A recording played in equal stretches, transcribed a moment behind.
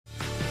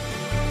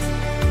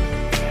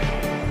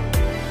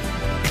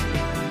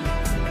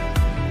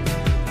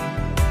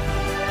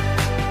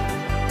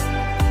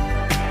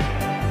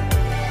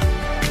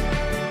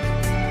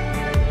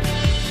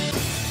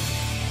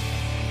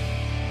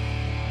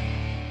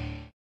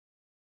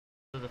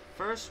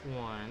first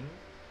one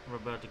we're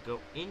about to go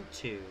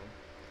into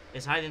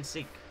is hide and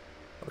seek.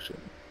 Oh shit.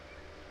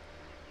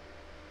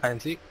 Hide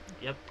and seek?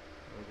 Yep.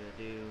 We're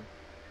gonna do.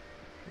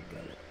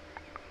 Got it.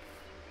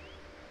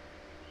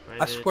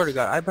 Private. I swear to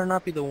God, I better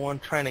not be the one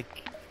trying to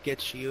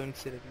get you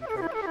instead of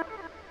you.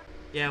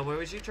 Yeah, what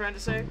was you trying to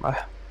say?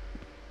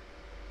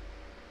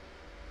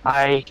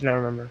 I cannot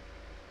remember.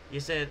 You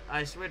said,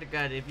 I swear to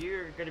God, if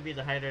you're gonna be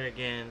the hider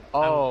again,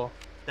 Oh,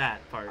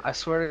 that part. I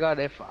swear to God,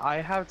 if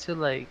I have to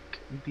like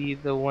be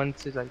the one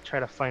to like try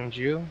to find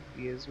you,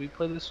 because we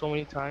played this so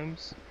many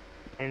times,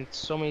 and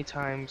so many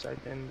times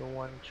I've been the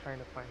one trying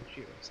to find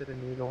you instead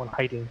of me the one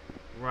hiding.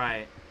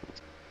 Right.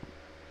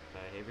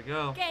 Alright, here we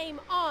go.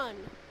 Game on.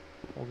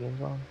 Whole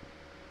game's on.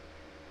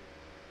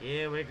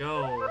 Here we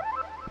go.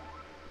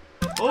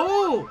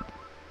 Oh!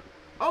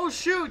 Oh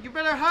shoot! You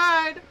better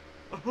hide!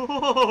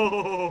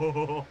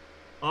 Oh!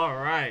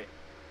 Alright.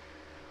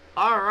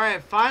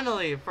 Alright,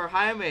 finally, for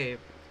Jaime,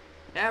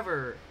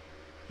 ever,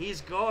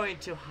 he's going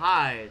to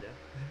hide.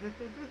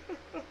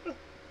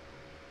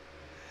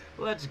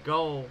 Let's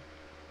go.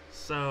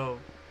 So,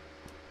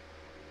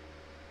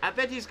 I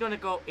bet he's gonna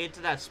go into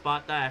that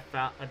spot that I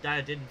found, that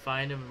I didn't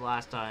find him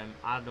last time.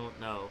 I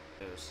don't know.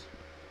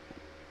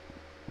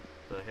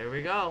 But here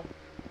we go.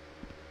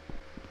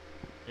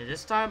 And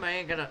this time I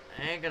ain't gonna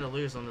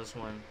lose on this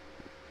one.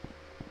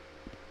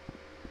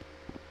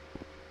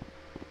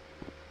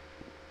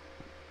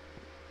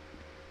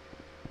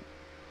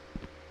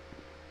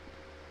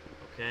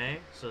 Okay,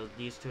 so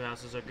these two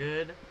houses are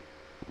good.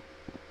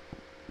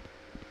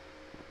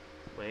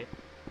 Wait.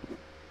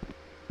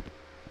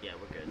 Yeah,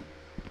 we're good.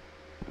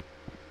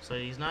 So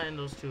he's not in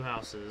those two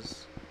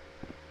houses.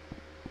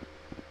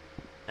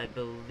 I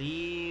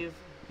believe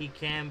he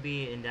can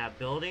be in that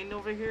building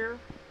over here.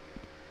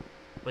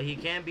 But he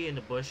can be in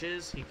the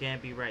bushes. He can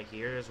be right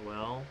here as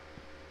well.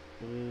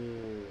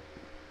 Ooh.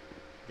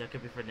 That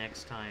could be for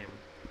next time.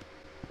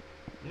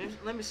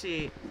 Let me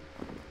see.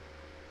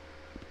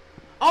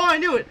 Oh, I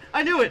knew it!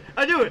 I knew it!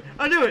 I knew it!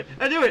 I knew it!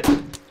 I knew it!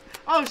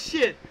 Oh,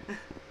 shit!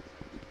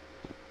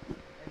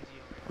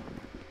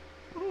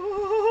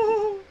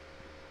 Ooh.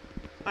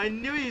 I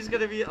knew he's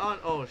gonna be on.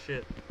 Oh,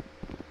 shit.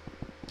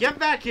 Get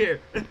back here!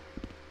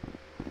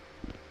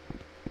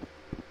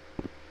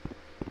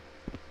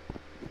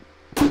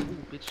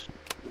 Bitch.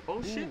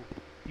 Oh, shit. Ooh,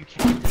 you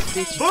can't get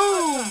this bitch.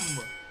 Boom!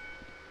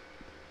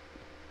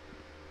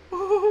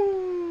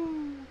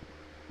 Woo!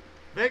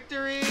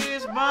 Victory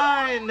is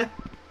mine!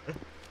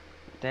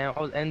 Damn,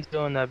 I was end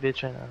zoning that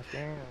bitch right now.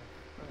 Damn.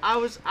 I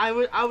was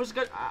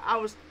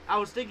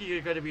thinking you're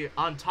gonna be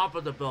on top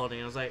of the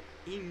building. I was like,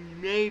 he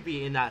may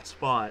be in that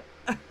spot.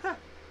 It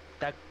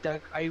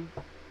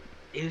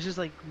was just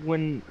like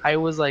when I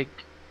was like,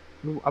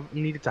 I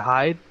needed to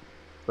hide,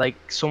 like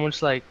so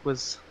much like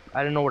was,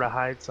 I didn't know where to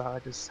hide, so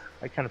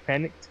I kind of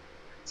panicked,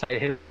 so I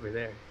hid over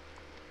there.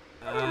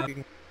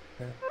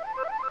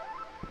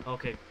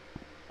 Okay,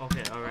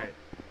 alright.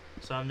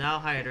 So I'm now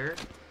hider.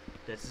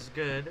 This is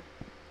good.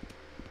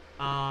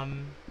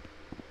 I'm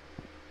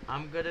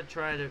gonna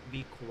try to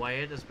be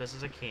quiet as best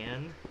as I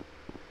can,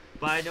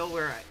 but I know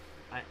where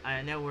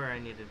I know where I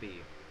need to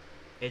be.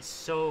 It's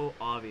so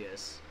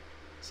obvious.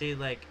 See,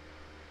 like,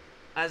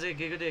 as a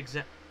give it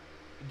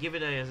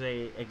as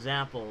a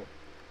example,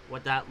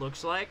 what that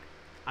looks like.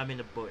 I'm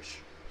in a bush,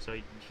 so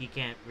he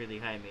can't really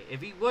hide me.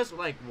 If he was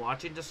like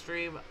watching the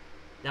stream,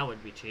 that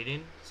would be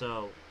cheating.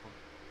 So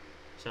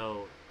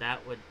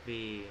that would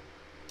be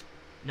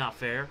not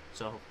fair.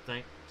 So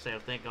thank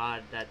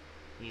God that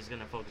he's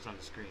gonna focus on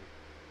the screen.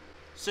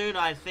 Soon,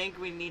 I think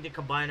we need to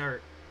combine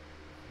our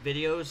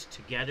videos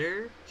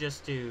together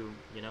just to,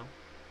 you know.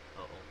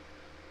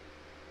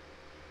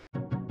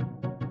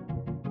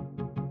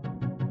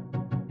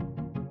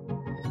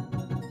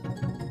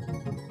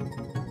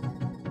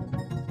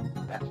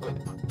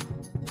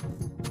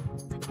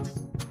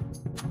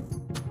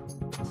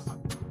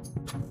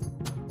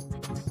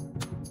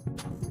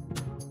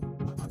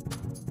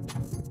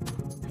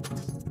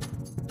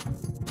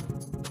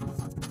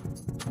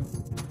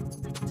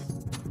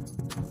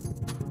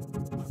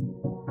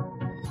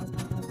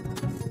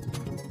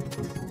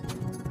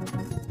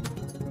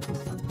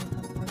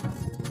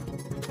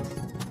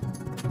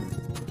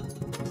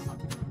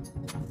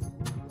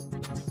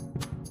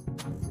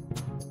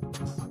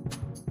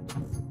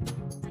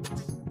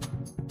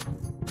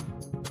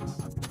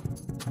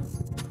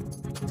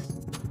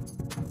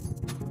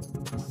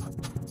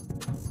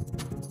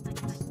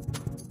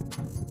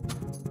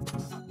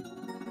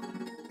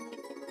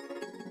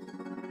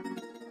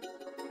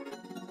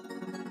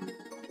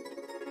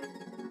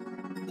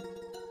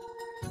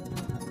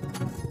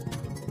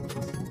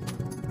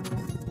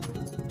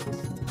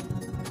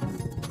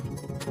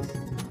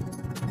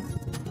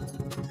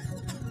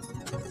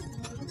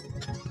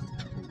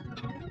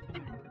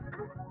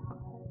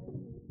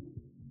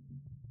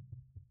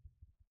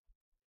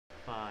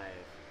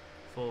 Five,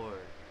 4,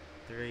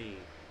 3,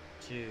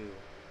 2,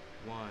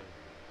 1,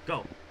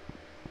 go!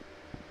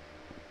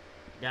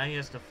 Now he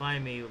has to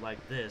find me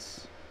like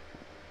this.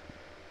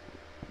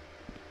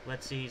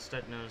 Let's see,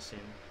 start noticing.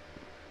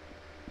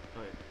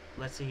 Okay,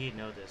 let's see he'd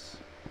know this.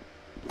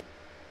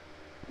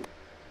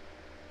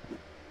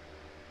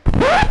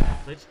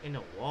 Glitch in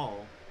the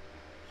wall?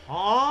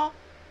 Huh?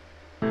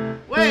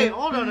 Wait,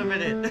 hold on a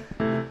minute.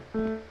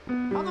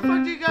 How the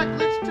fuck do you got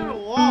glitched to the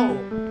wall?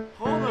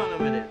 Hold on a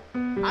minute.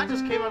 I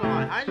just came out of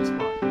my hiding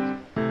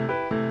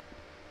spot.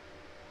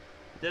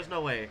 There's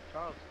no way.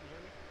 Charles, can you hear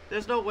me?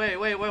 There's no way.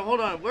 Wait, hold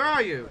on. Where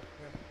are you?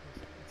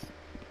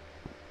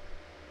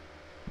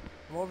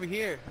 I'm over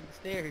here on the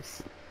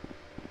stairs.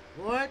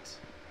 What?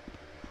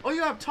 Oh,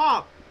 you're up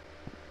top.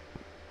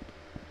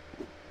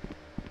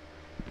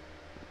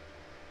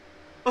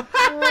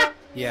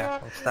 Yeah,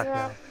 I'm stuck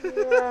now.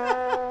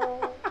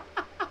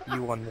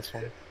 You won this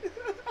one.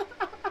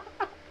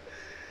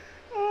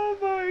 Oh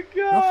my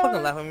god. Don't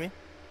fucking laugh at me.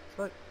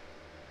 Fuck.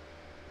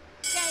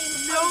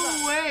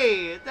 No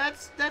way.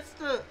 That's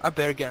the. I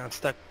better get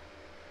unstuck.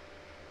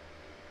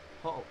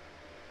 Oh.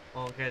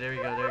 Okay, there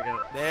you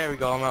go. There we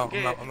go. I'm out.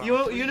 Okay, I'm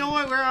out. you know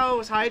where I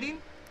was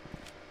hiding?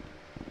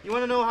 You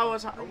want to know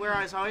where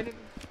I was hiding?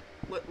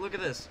 Look at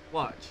this.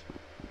 Watch.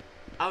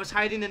 I was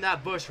hiding in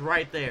that bush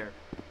right there.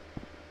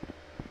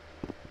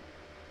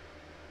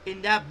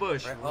 In that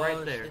bush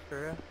right there. Shit,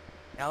 for real?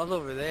 I was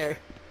over there.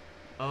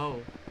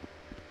 Oh.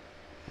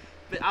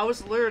 But I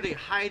was literally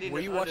hiding. Were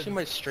you watching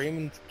my stream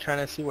and trying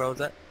to see where I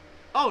was at?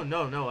 Oh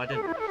no, I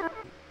didn't. Okay,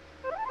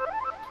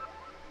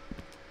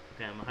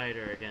 I'm a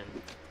hider again.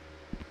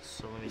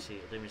 So let me see.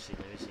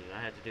 I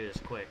had to do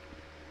this quick.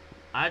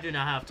 I do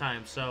not have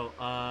time, so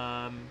Ooh.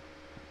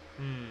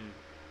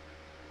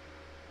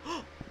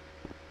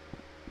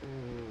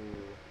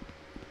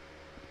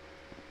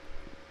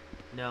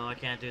 No, I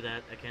can't do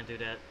that.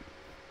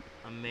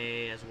 I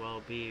may as well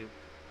be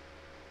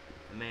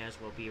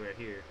right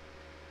here.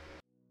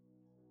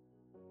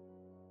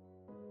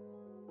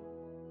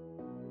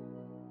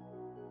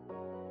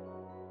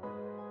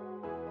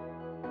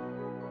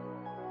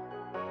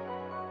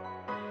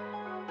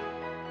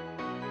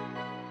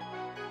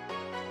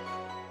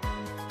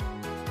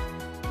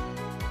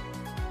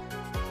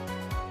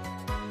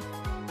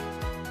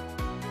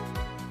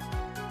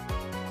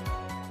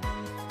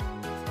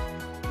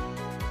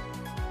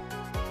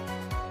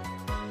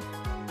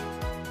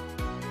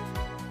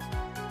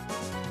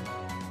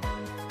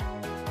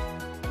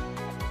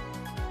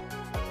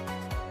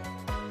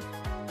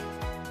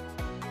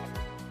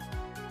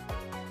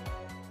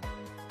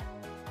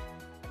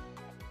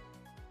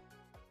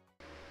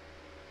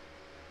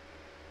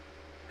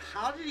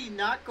 How did he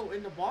not go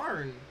in the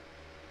barn?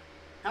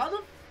 How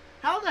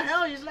the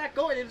hell is not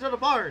going into the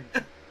barn?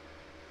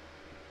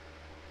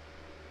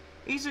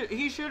 He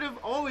should have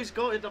always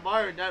gone in the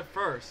barn at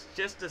first,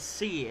 just to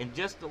see and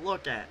just to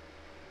look at.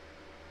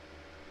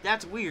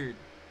 That's weird.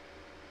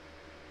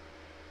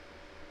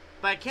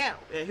 But I can't.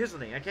 Here's the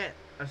thing. I can't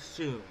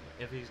assume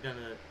if he's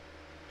gonna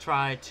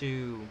try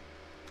to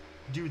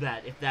do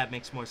that. If that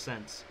makes more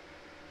sense.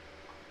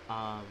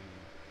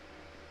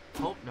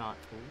 Hope not.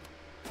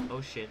 Ooh.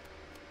 Oh shit.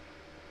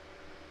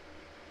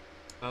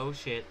 Oh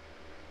shit.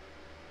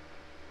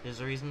 There's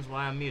the reasons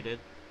why I'm muted.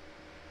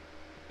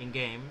 In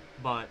game,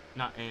 but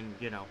not in,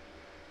 you know.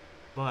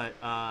 But,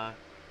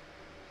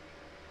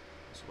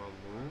 this will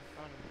move.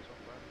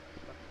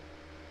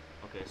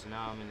 Okay, so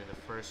now I'm into the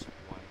first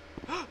one.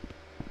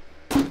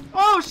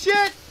 Oh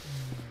shit!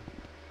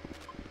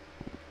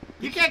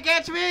 You can't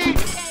catch me!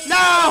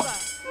 No!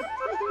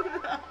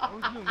 How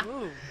would you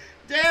move?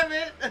 Damn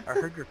it! I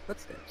heard your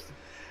footsteps.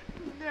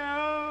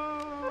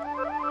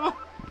 No!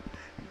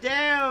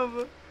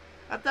 Damn!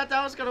 I thought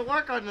that was gonna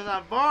work on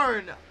that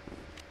barn.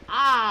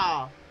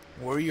 Ah!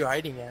 Where are you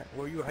hiding at?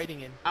 Where are you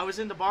hiding in? I was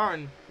in the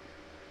barn.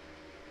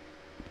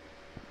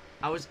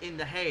 I was in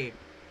the hay.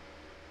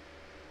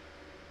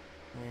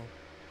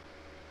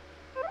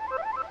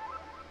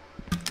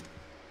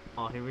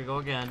 Oh, here we go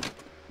again.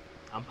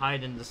 I'm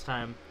hiding this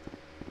time.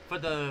 For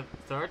the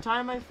third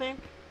time, I think?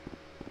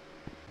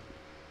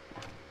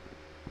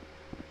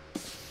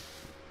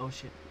 Oh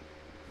shit.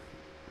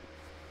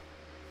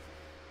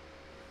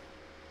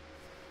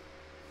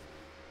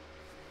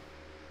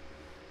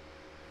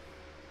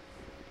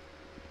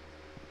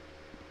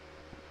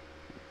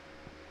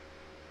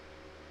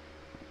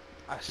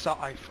 I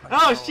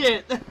Oh saw.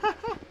 shit!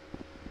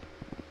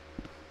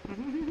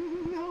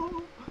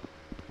 No.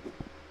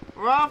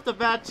 We're off the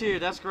bat too,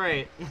 that's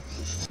great.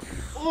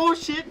 Oh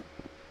shit!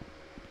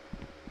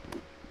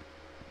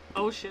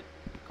 Oh shit.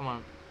 Come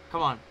on.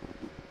 Come on.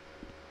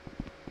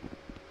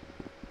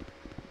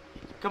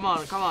 Come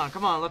on, come on,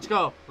 come on, let's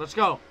go. Let's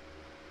go.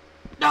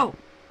 No!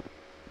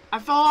 I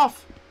fell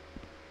off!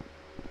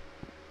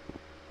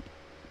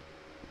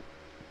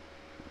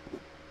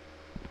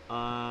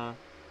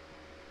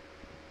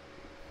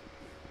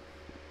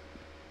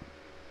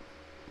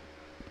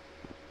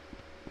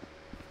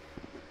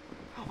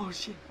 Oh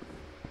shit.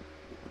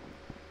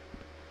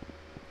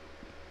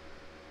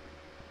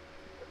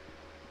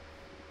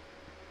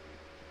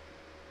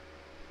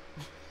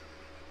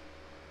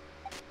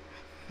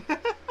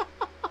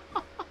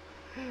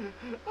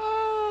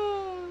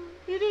 Oh,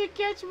 he didn't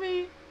catch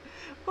me.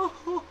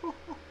 Oh.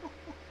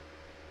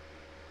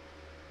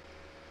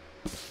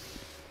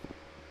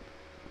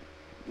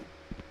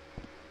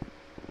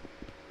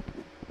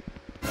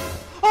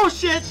 Oh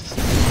shit!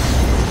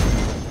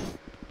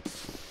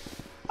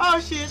 Oh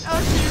shit!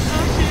 Oh shit!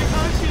 Oh shit!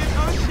 Oh shit!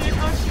 Oh shit!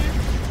 Oh shit!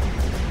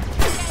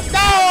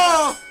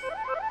 No!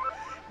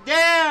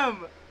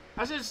 Damn!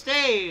 I should have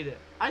stayed.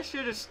 I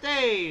should have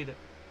stayed.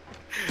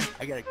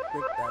 I gotta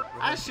clip that,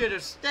 bro. I should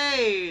have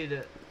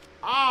stayed.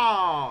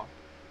 Oh.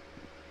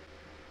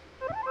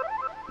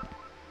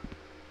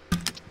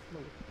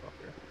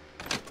 Motherfucker.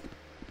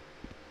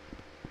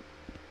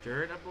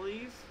 Dirt, I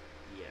believe.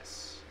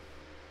 Yes.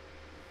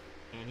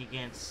 And he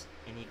can't.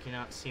 And he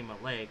cannot see my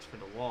legs for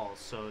the walls.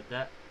 So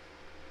that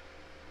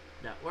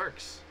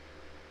works.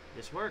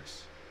 This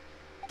works.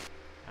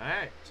 All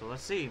right. So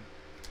let's see.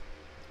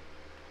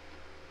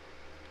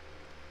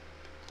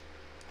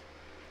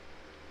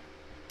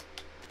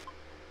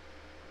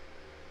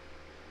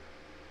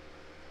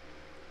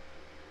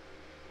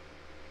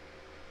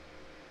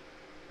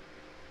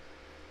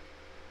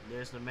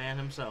 There's the man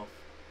himself,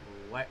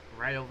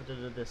 right over to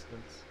the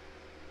distance.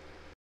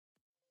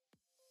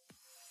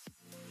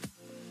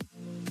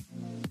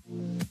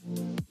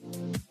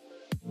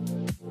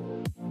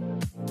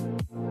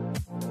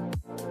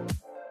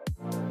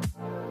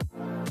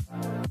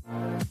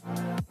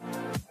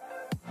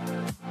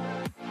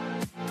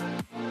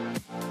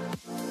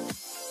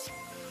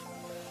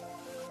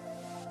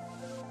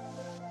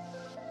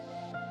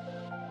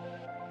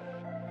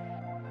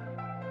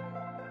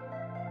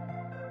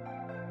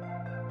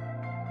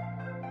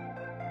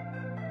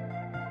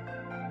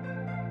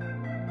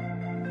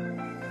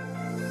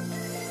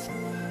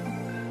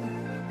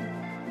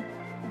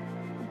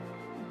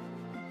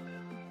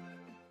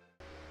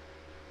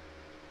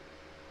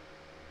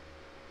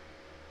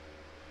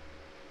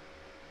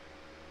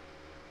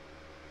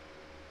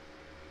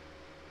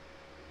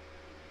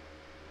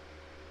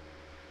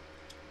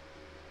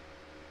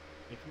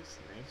 If he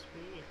snipes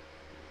me,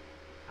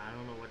 I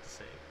don't know what to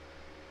say.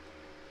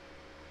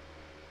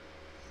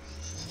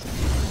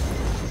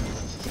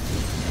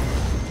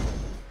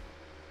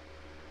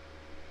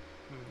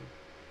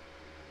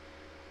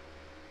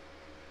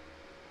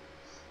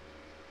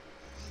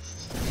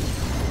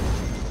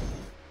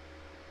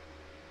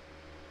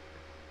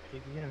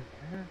 Is he in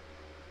there?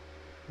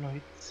 No, he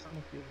doesn't sound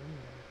like he's in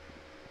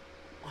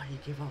there. Oh, he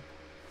gave up.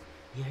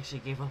 He actually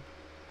gave up.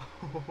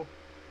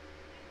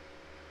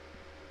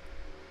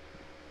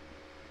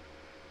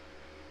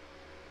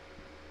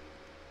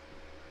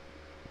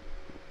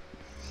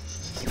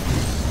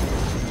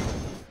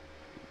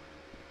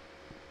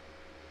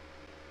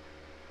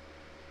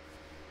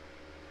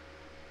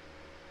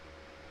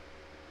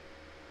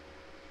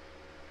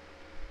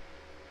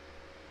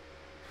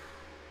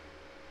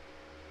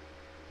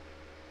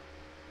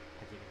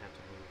 I think I have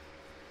to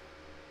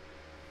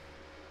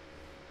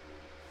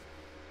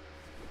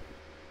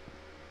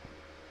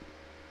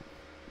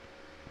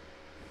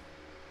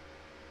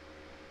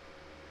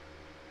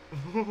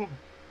move.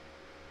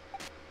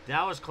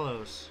 That was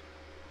close.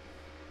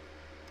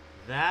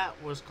 That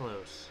was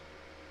close.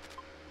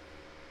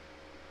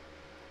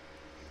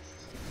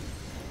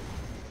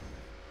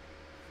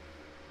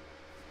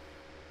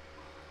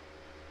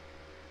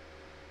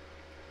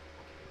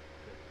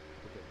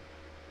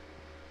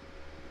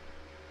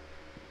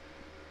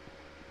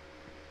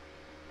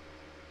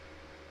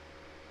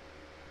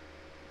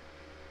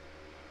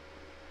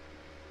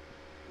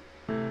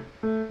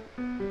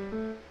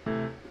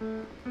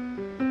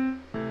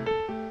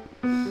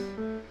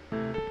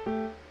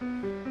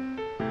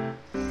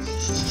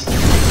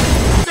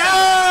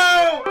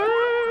 No!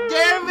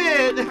 Damn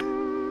it!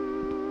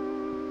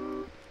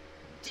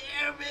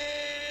 Damn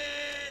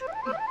it!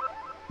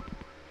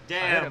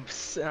 Damn.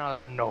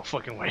 No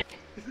fucking way.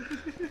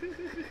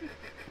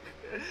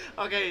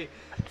 Okay,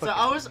 so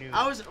fucking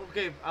I was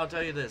okay. I'll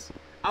tell you this.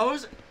 I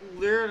was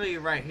literally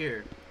right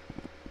here.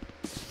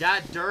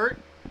 That dirt,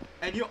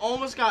 and you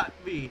almost got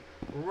me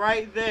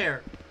right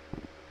there.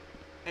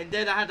 And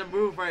then I had to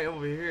move right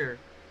over here.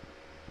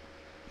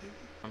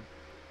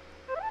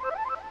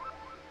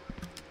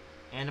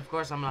 And of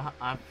course I'm a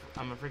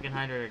freaking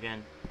hider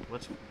again.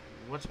 What's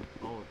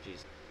oh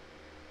jeez.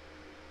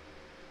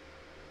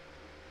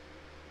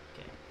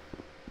 Okay.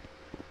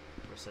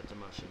 Reset the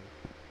motion.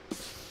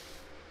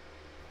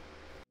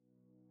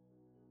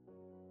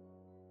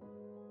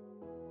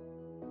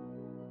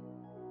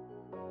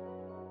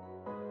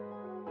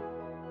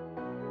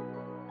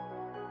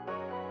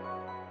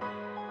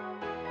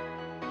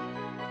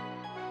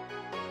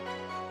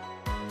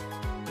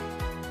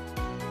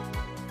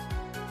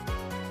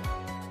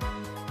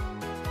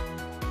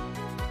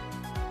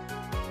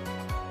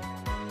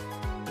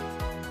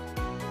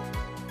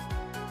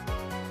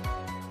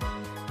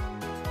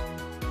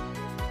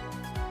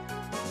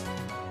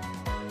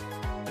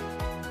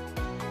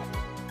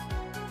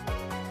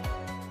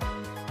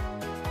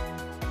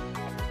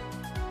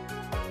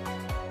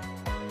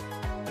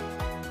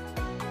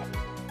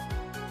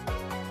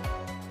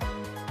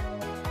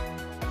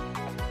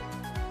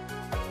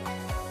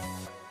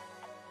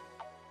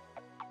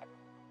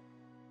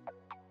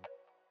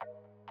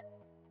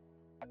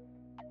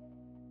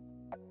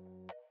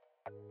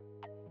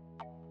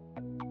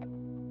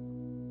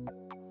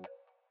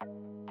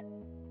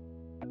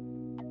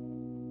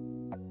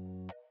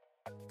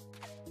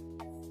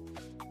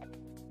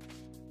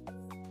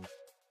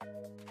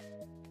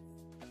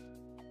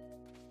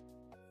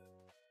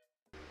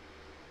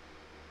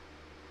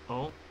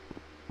 Oh.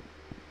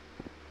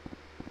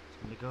 It's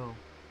gonna go.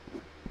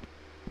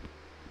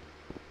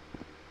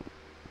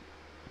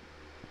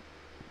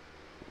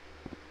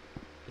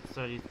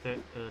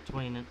 It's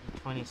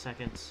 20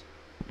 seconds.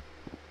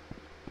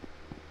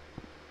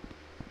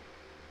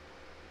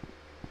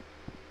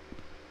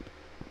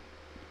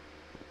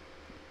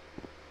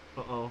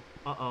 Uh-oh.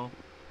 Uh-oh.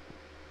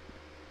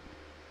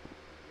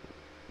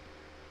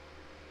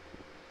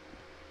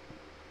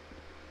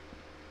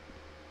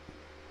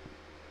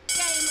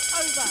 Game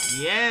over.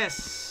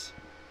 Yes!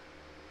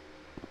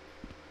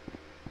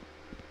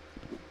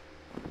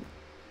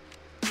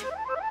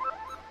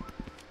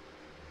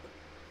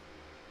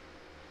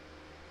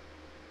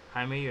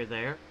 Jaime, you're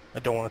there? I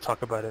don't want to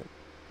talk about it.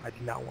 I do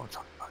not want to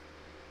talk about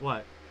it.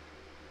 What?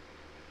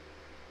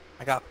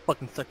 I got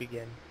fucking stuck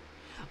again.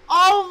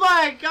 Oh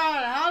my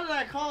god, how did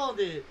I call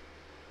it?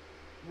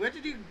 Where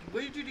did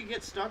you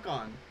get stuck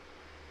on?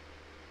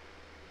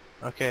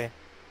 Okay.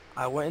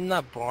 I went in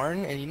that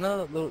barn, and you know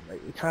that little, like,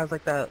 it kind of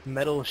like that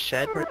metal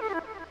shed.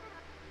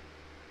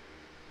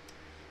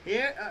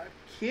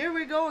 Here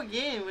we go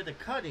again with the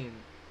cutting.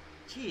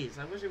 Jeez,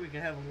 I wish we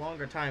could have a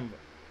longer time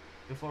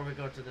before we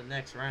go to the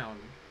next round.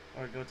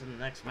 Or go to the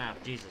next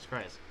map. Jesus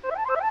Christ.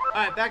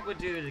 Alright, back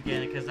with you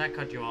again, because that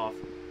cut you off.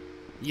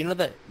 You know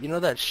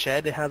that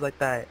shed? It has like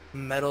that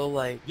metal,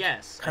 like,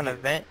 Yes. kind of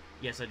vent.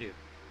 Yes, I do.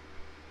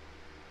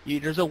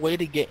 There's a way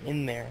to get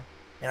in there,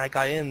 and I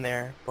got in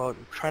there, but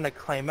trying to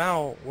climb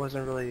out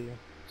wasn't really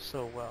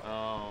so well.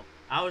 Oh,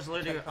 I was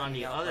literally Kept on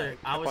the climbing out, other. like,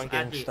 I kept was on at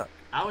getting the. stuck.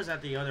 I was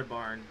at the other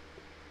barn.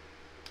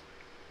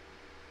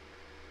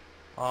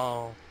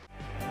 Oh.